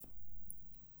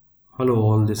Hello,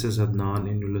 all. This is Adnan,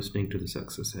 and you're listening to the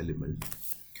Success Element.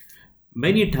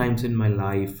 Many times in my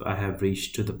life, I have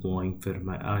reached to the point where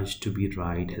my urge to be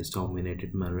right has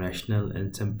dominated my rational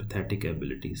and sympathetic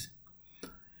abilities.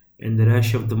 In the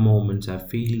rush of the moments, I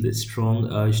feel the strong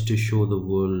urge to show the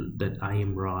world that I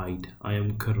am right, I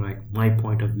am correct, my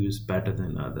point of view is better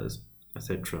than others,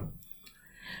 etc.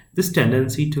 This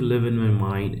tendency to live in my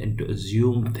mind and to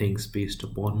assume things based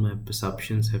upon my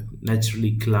perceptions have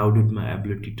naturally clouded my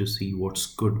ability to see what's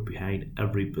good behind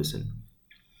every person.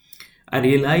 I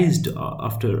realized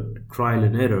after trial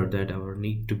and error that our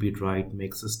need to be right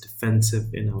makes us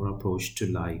defensive in our approach to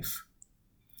life.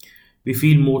 We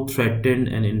feel more threatened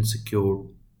and insecure.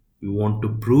 We want to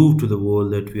prove to the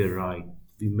world that we are right,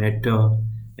 we matter,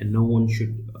 and no one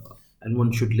should and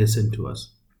one should listen to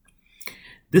us.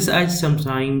 This urge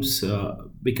sometimes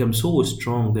becomes so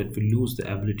strong that we lose the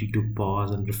ability to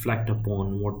pause and reflect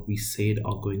upon what we said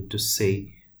or going to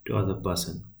say to other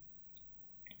person.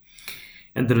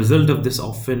 And the result of this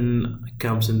often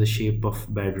comes in the shape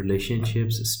of bad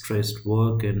relationships, stressed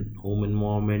work and home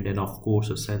environment, and of course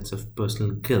a sense of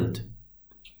personal guilt.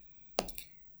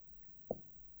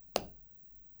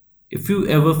 If you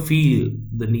ever feel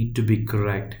the need to be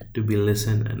correct, to be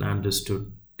listened and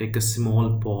understood, take a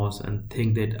small pause and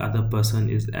think that other person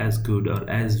is as good or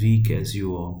as weak as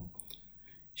you are.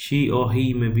 She or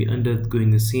he may be undergoing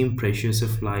the same pressures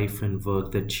of life and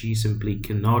work that she simply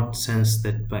cannot sense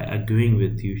that by arguing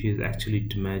with you, she is actually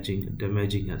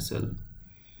damaging herself.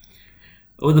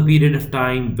 Over the period of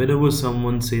time, whenever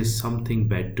someone says something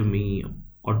bad to me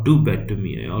or do bad to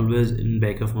me, I always in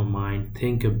back of my mind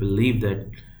think or believe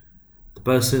that the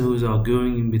person who's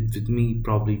arguing with me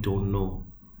probably don't know.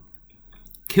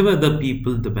 Give other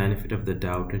people the benefit of the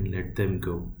doubt and let them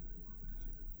go.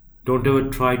 Don't ever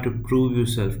try to prove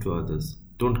yourself to others.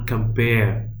 Don't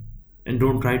compare and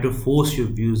don't try to force your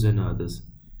views on others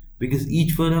because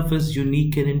each one of us is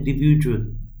unique and individual.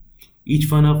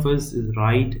 Each one of us is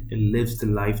right and lives the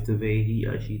life the way he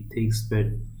or she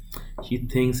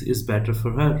thinks is better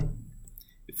for her.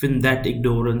 If in that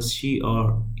ignorance he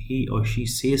or she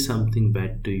says something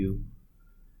bad to you,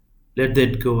 let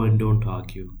that go and don't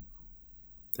argue.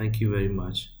 Thank you very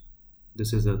much.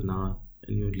 This is Adnan,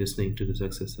 and you're listening to the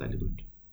Success Element.